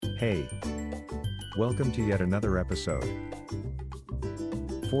Hey! Welcome to yet another episode.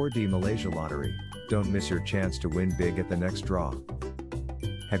 4D Malaysia Lottery, don't miss your chance to win big at the next draw.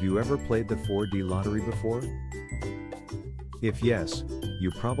 Have you ever played the 4D lottery before? If yes, you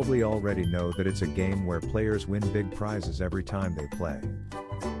probably already know that it's a game where players win big prizes every time they play.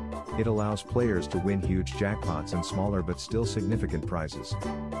 It allows players to win huge jackpots and smaller but still significant prizes.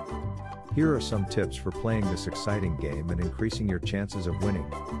 Here are some tips for playing this exciting game and increasing your chances of winning.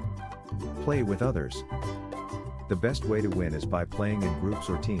 Play with others. The best way to win is by playing in groups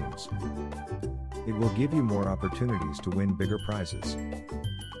or teams. It will give you more opportunities to win bigger prizes.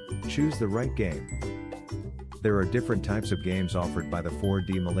 Choose the right game. There are different types of games offered by the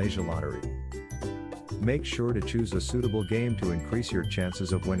 4D Malaysia Lottery. Make sure to choose a suitable game to increase your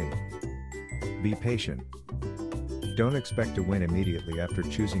chances of winning. Be patient. Don't expect to win immediately after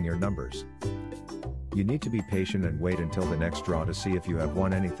choosing your numbers. You need to be patient and wait until the next draw to see if you have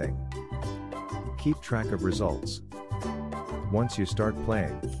won anything. Keep track of results. Once you start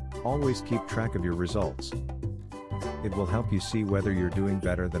playing, always keep track of your results. It will help you see whether you're doing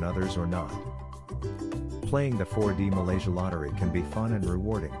better than others or not. Playing the 4D Malaysia Lottery can be fun and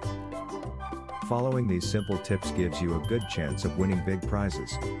rewarding. Following these simple tips gives you a good chance of winning big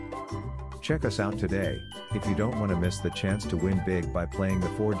prizes. Check us out today, if you don't want to miss the chance to win big by playing the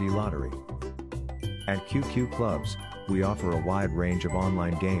 4D lottery. At QQ Clubs, we offer a wide range of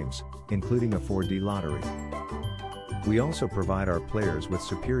online games, including a 4D lottery. We also provide our players with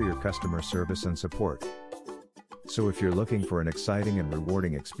superior customer service and support. So if you're looking for an exciting and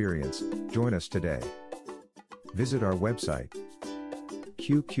rewarding experience, join us today. Visit our website,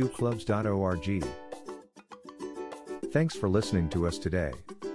 qqclubs.org. Thanks for listening to us today.